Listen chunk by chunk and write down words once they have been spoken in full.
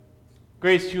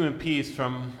Grace to you and peace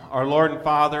from our Lord and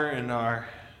Father and our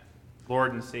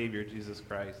Lord and Savior, Jesus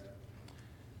Christ.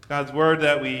 God's word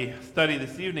that we study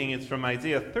this evening is from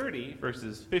Isaiah 30,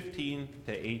 verses 15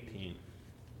 to 18.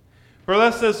 For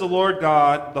thus says the Lord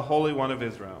God, the Holy One of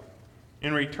Israel,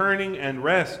 in returning and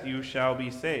rest you shall be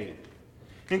saved.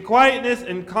 In quietness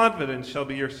and confidence shall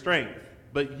be your strength,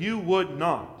 but you would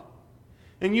not.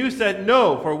 And you said,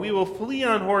 No, for we will flee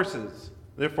on horses,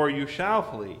 therefore you shall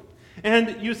flee.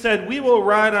 And you said, We will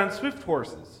ride on swift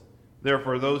horses.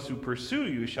 Therefore those who pursue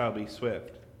you shall be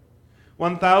swift.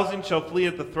 1,000 shall flee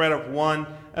at the threat of one.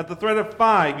 At the threat of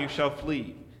 5 you shall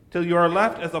flee, till you are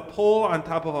left as a pole on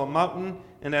top of a mountain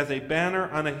and as a banner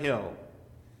on a hill.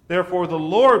 Therefore the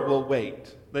Lord will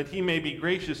wait, that he may be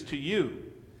gracious to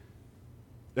you.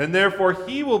 And therefore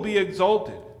he will be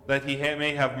exalted, that he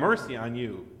may have mercy on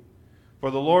you. For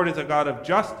the Lord is a God of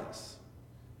justice.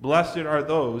 Blessed are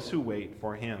those who wait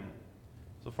for him.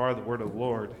 So far the word of the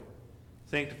Lord.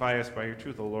 Sanctify us by your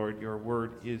truth, O Lord. Your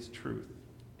word is truth.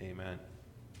 Amen.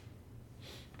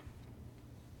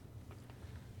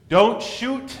 Don't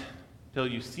shoot till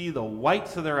you see the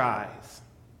whites of their eyes.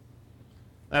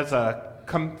 That's a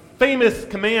famous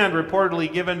command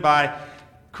reportedly given by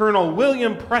Colonel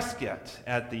William Prescott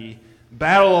at the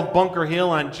Battle of Bunker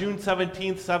Hill on June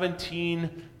 17,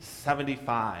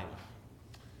 1775.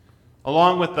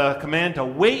 Along with the command to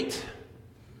wait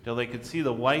till they could see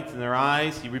the whites in their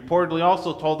eyes, he reportedly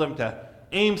also told them to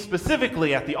aim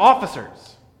specifically at the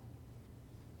officers.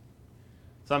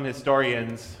 Some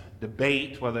historians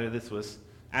debate whether this was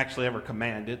actually ever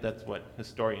commanded. That's what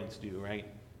historians do, right?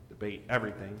 Debate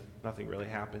everything. Nothing really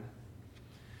happened.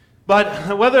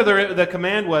 But whether the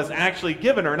command was actually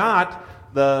given or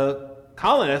not, the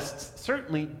colonists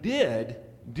certainly did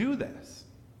do this.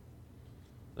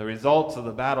 The results of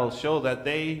the battle show that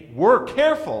they were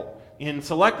careful in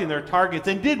selecting their targets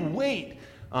and did wait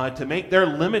to make their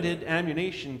limited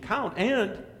ammunition count,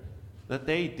 and that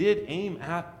they did aim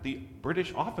at the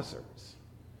British officers.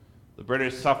 The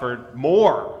British suffered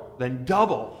more than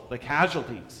double the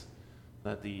casualties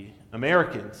that the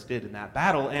Americans did in that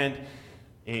battle, and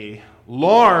a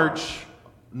large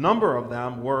number of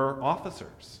them were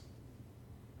officers.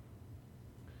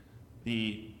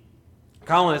 The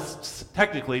colonists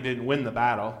technically didn't win the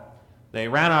battle. They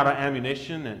ran out of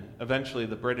ammunition, and eventually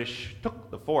the British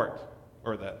took the fort,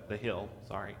 or the hill,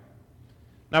 sorry.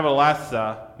 Nevertheless,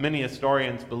 many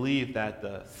historians believe that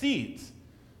the seeds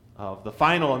of the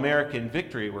final American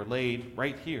victory were laid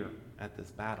right here at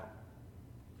this battle.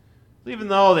 Even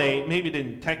though they maybe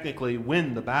didn't technically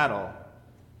win the battle,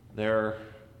 their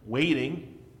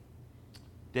waiting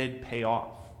did pay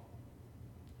off.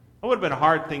 It would have been a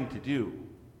hard thing to do,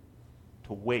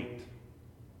 to wait,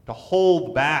 to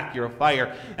hold back your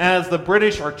fire as the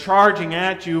British are charging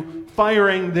at you,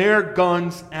 firing their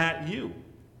guns at you.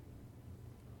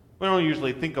 We don't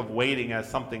usually think of waiting as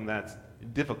something that's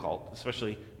difficult,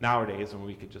 especially nowadays when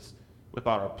we could just whip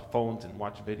out our phones and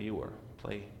watch a video or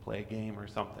play a game or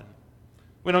something.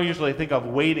 We don't usually think of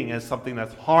waiting as something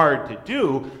that's hard to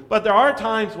do, but there are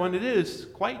times when it is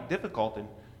quite difficult, and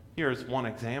here's one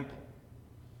example.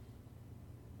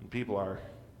 When people are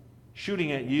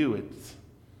shooting at you, it's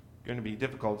going to be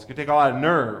difficult. It's going to take a lot of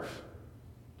nerve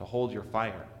to hold your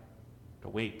fire, to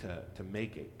wait, to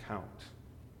make it count.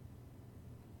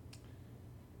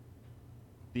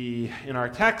 In our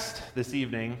text this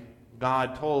evening,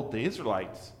 God told the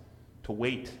Israelites to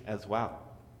wait as well.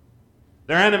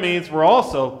 Their enemies were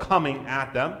also coming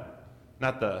at them,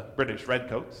 not the British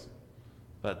redcoats,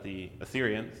 but the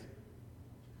Assyrians.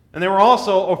 And they were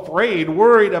also afraid,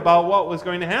 worried about what was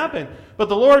going to happen. But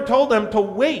the Lord told them to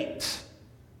wait,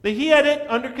 that he had it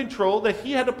under control, that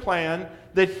he had a plan,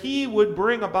 that he would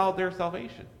bring about their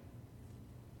salvation.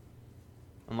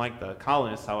 Unlike the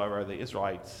colonists, however, the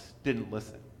Israelites didn't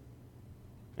listen.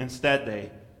 Instead, they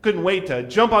couldn't wait to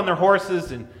jump on their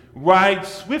horses and ride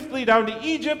swiftly down to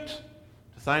Egypt,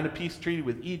 to sign a peace treaty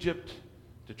with Egypt,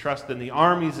 to trust in the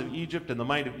armies of Egypt and the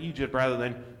might of Egypt rather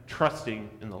than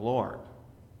trusting in the Lord.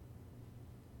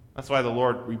 That's why the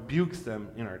Lord rebukes them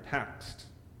in our text.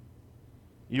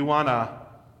 You want to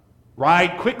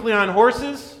ride quickly on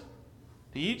horses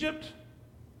to Egypt?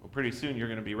 Well, pretty soon you're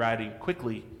going to be riding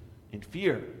quickly in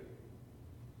fear.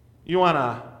 You want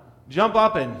to jump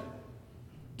up and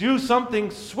do something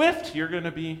swift? You're going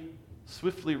to be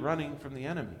swiftly running from the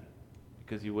enemy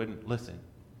because you wouldn't listen,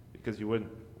 because you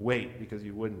wouldn't wait, because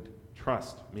you wouldn't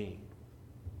trust me.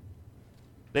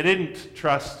 They didn't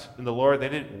trust in the Lord. They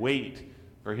didn't wait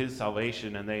for his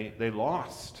salvation, and they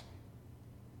lost.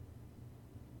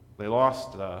 They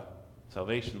lost the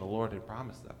salvation the Lord had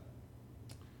promised them.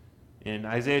 In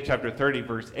Isaiah chapter 30,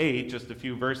 verse 8, just a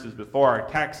few verses before our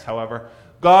text, however,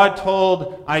 God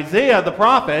told Isaiah the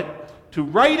prophet to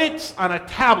write it on a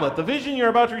tablet. The vision you're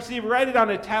about to receive, write it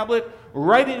on a tablet,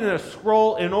 write it in a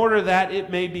scroll in order that it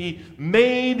may be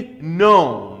made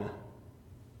known.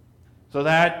 So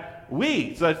that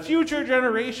future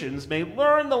generations may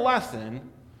learn the lesson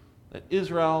that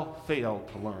Israel failed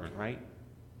to learn, right?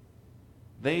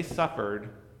 They suffered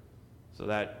so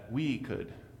that we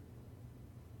could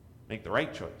make the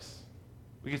right choice.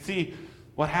 We can see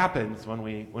what happens when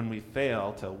we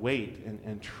fail to wait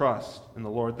and trust in the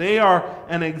Lord. They are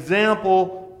an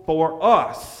example for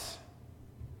us,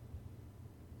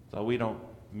 so we don't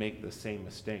make the same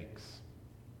mistakes.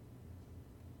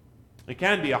 It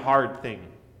can be a hard thing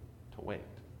to wait.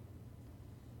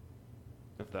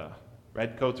 If the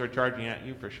redcoats are charging at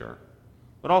you, for sure.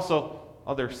 But also,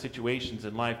 other situations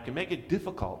in life can make it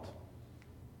difficult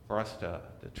for us to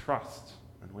trust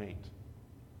and wait.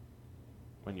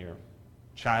 When your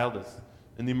child is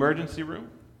in the emergency room,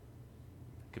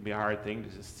 it can be a hard thing to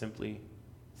just simply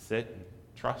sit and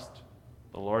trust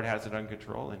the Lord has it under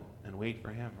control and wait for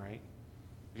Him, right?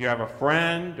 If you have a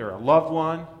friend or a loved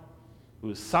one who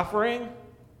is suffering, and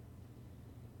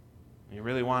you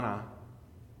really want to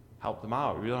help them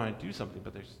out, you really want to do something,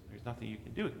 but there's nothing you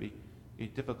can do. It can be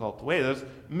difficult to wait. There's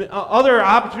other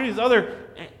opportunities, other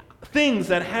things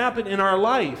that happen in our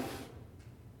life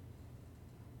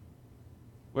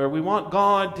where we want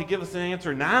God to give us an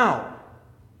answer now.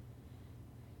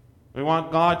 We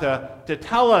want God to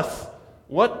tell us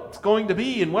what's going to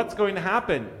be and what's going to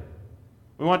happen.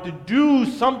 We want to do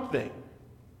something.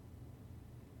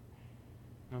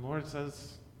 And the Lord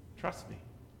says, trust me.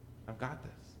 I've got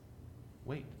this.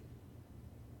 Wait.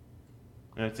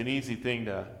 And it's an easy thing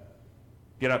to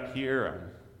get up here on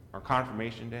our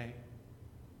confirmation day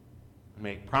and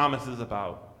make promises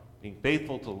about being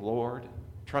faithful to the Lord,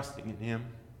 trusting in Him.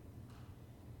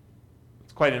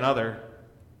 It's quite another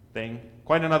thing,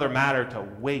 quite another matter to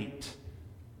wait,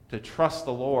 to trust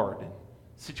the Lord, and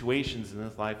situations in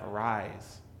this life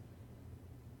arise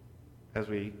as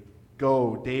we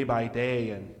go day by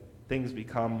day and things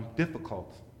become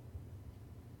difficult.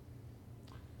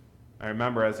 I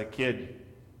remember as a kid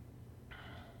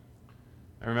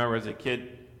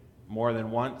more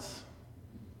than once,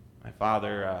 my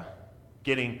father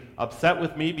getting upset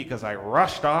with me because I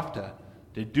rushed off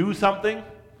to do something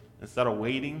instead of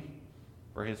waiting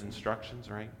for his instructions,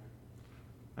 right?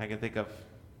 I can think of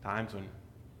times when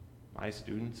my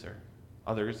students or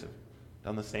others have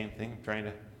done the same thing, trying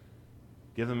to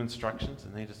give them instructions,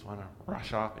 and they just want to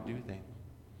rush off and do things.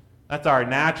 That's our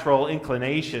natural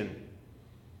inclination.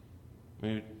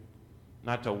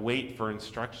 Not to wait for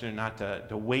instruction, not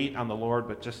to wait on the Lord,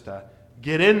 but just to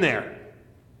get in there.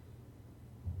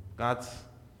 God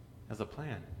has a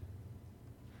plan.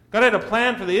 God had a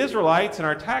plan for the Israelites in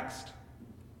our text.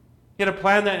 He had a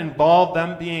plan that involved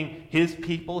them being His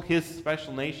people, His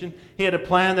special nation. He had a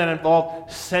plan that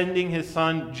involved sending His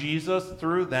Son Jesus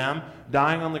through them,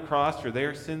 dying on the cross for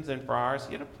their sins and for ours.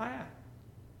 He had a plan.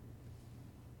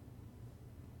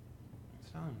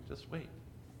 He's telling them, just wait.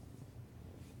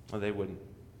 Well, they wouldn't.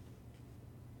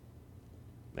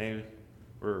 They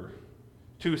were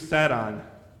too set on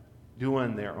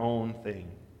doing their own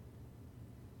thing.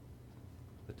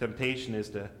 The temptation is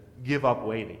to give up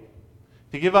waiting,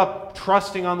 to give up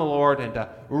trusting on the Lord, and to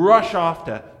rush off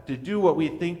to do what we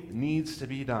think needs to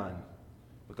be done.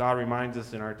 But God reminds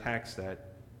us in our text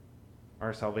that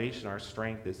our salvation, our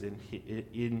strength is in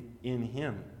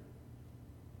Him.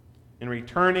 In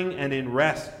returning and in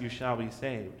rest you shall be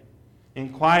saved. In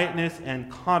quietness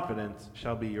and confidence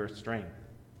shall be your strength.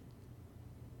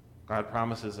 God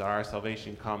promises that our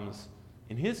salvation comes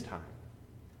in His time,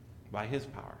 by His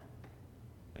power,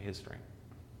 by His strength.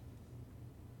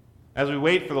 As we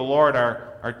wait for the Lord,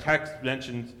 our text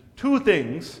mentions two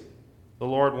things the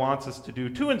Lord wants us to do,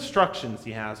 two instructions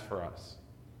He has for us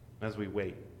as we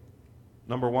wait.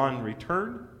 Number one,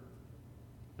 return.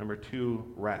 Number two,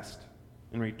 rest.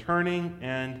 In returning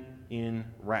and in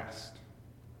rest.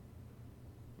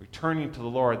 Returning to the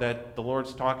Lord, that the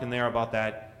Lord's talking there about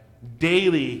that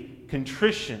daily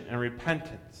contrition and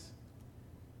repentance,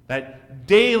 that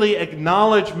daily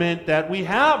acknowledgement that we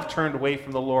have turned away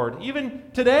from the Lord, even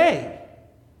today.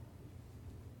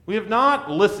 We have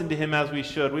not listened to Him as we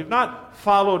should. We've not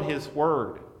followed His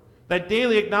word. That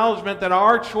daily acknowledgement that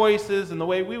our choices and the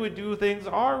way we would do things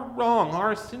are wrong,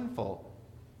 are sinful.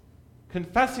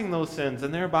 Confessing those sins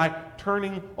and thereby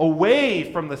turning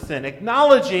away from the sin,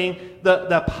 acknowledging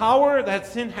the power that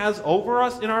sin has over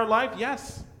us in our life.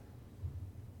 Yes,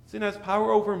 sin has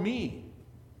power over me.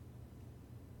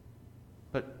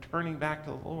 But turning back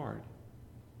to the Lord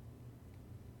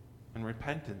and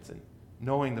repentance and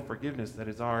knowing the forgiveness that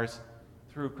is ours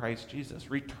through Christ Jesus.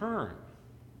 Return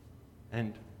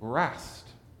and rest.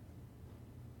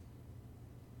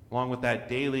 Along with that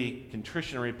daily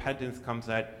contrition and repentance comes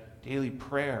that daily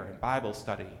prayer and Bible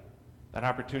study, that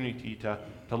opportunity to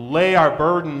lay our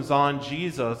burdens on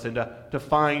Jesus and to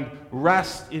find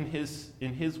rest in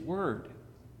His Word.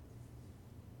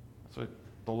 That's what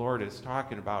the Lord is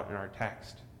talking about in our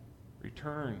text.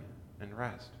 Return and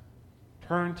rest.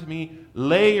 Turn to me,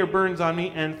 lay your burdens on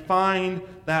me, and find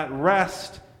that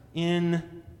rest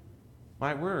in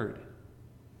my Word.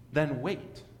 Then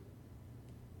wait.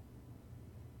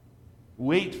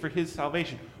 Wait for His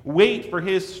salvation. Wait for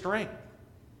His strength.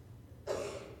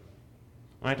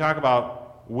 When I talk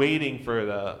about waiting for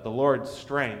the Lord's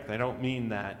strength, I don't mean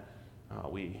that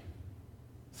we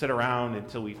sit around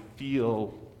until we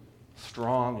feel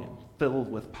strong and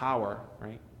filled with power,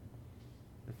 right?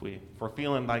 If we're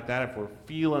feeling like that, if we're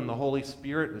feeling the Holy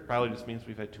Spirit, it probably just means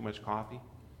we've had too much coffee.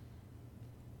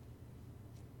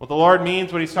 What the Lord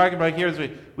means, what He's talking about here, is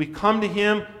we come to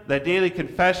Him, that daily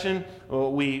confession,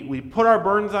 we put our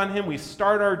burdens on Him, we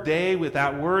start our day with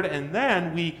that word, and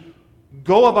then we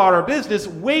go about our business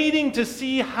waiting to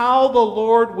see how the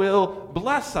Lord will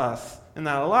bless us in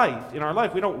our life.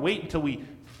 We don't wait until we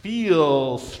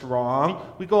feel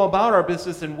strong. We go about our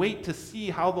business and wait to see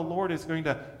how the Lord is going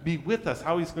to be with us,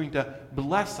 how He's going to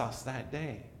bless us that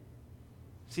day.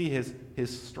 See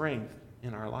His strength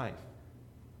in our life.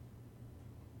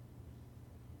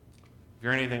 If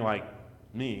you're anything like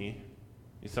me,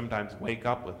 you sometimes wake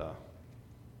up with a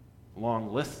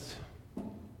long list,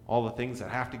 all the things that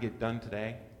have to get done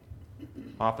today,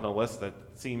 often a list that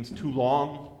seems too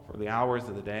long for the hours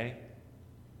of the day.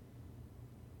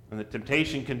 And the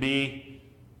temptation can be,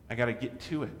 I got to get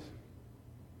to it.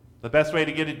 The best way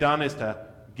to get it done is to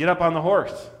get up on the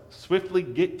horse, swiftly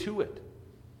get to it.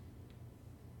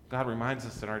 God reminds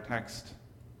us in our text,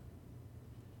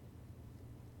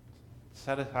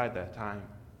 set aside that time,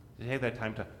 to take that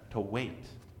time to wait.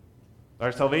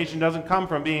 Our salvation doesn't come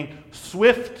from being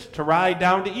swift to ride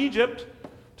down to Egypt,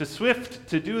 to swift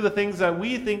to do the things that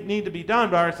we think need to be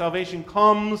done, but our salvation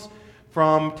comes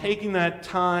from taking that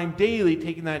time, daily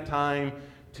taking that time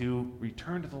to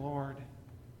return to the Lord,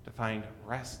 to find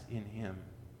rest in Him,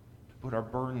 to put our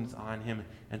burdens on Him,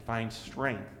 and find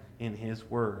strength in His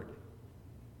Word.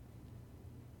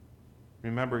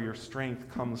 Remember, your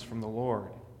strength comes from the Lord.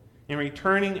 In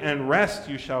returning and rest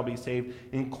you shall be saved.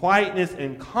 In quietness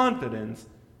and confidence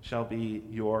shall be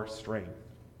your strength.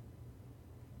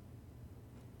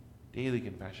 Daily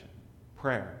confession,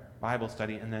 prayer, Bible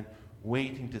study, and then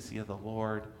waiting to see if the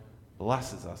Lord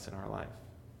blesses us in our life.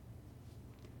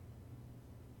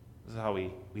 This is how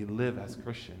we live as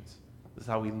Christians. This is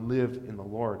how we live in the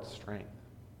Lord's strength.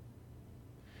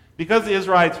 Because the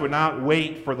Israelites would not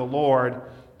wait for the Lord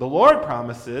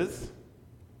promises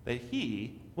that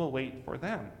He will wait for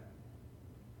them.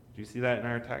 Do you see that in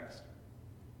our text?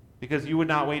 Because you would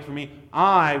not wait for me,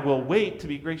 I will wait to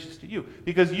be gracious to you.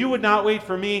 Because you would not wait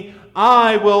for me,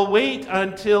 I will wait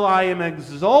until I am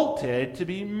exalted to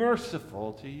be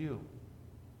merciful to you.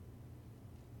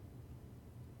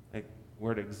 The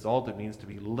word exalted means to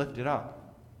be lifted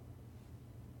up.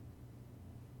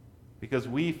 Because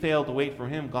we fail to wait for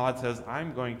Him, God says,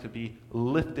 I'm going to be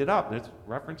lifted up. There's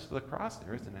reference to the cross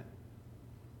there, isn't it?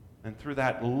 And through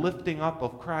that lifting up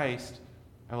of Christ,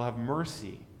 I will have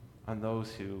mercy on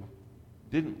those who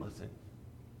didn't listen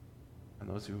and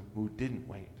those who didn't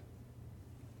wait.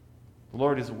 The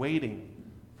Lord is waiting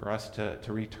for us to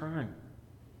return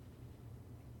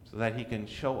so that He can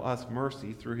show us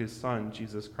mercy through His Son,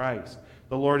 Jesus Christ.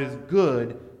 The Lord is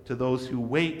good to those who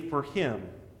wait for Him,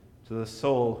 to the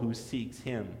soul who seeks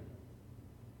Him.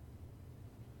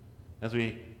 As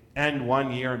we end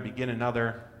one year and begin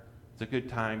another, it's a good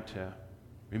time to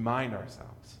remind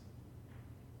ourselves.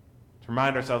 To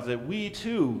remind ourselves that we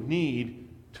too need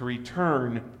to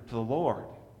return to the Lord.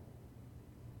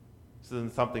 This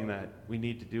isn't something that we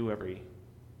need to do every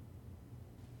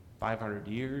 500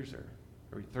 years or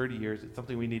every 30 years. It's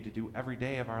something we need to do every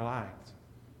day of our lives.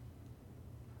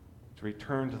 To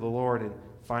return to the Lord and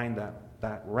find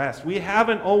that rest. We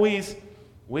haven't always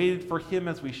waited for Him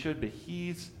as we should, but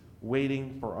He's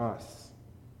waiting for us.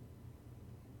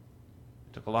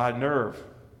 It took a lot of nerve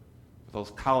for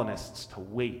those colonists to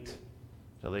wait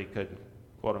till they could,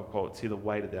 quote unquote, see the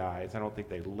white of the eyes. I don't think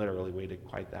they literally waited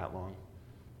quite that long.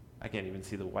 I can't even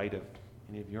see the white of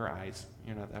any of your eyes.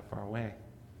 You're not that far away.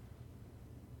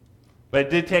 But it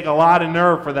did take a lot of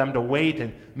nerve for them to wait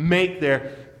and make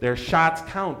their shots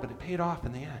count, but it paid off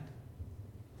in the end.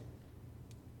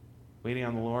 Waiting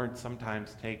on the Lord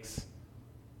sometimes takes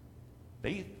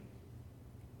faith.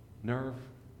 nerve,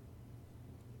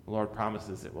 the Lord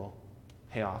promises it will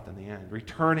pay off in the end.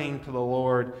 Returning to the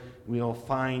Lord, we will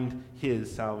find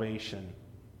his salvation.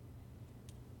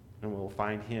 And we'll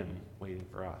find him waiting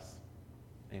for us.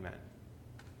 Amen.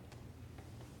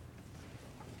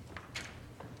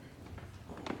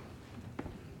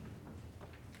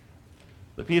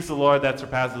 The peace of the Lord that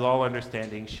surpasses all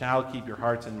understanding shall keep your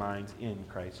hearts and minds in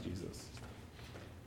Christ Jesus.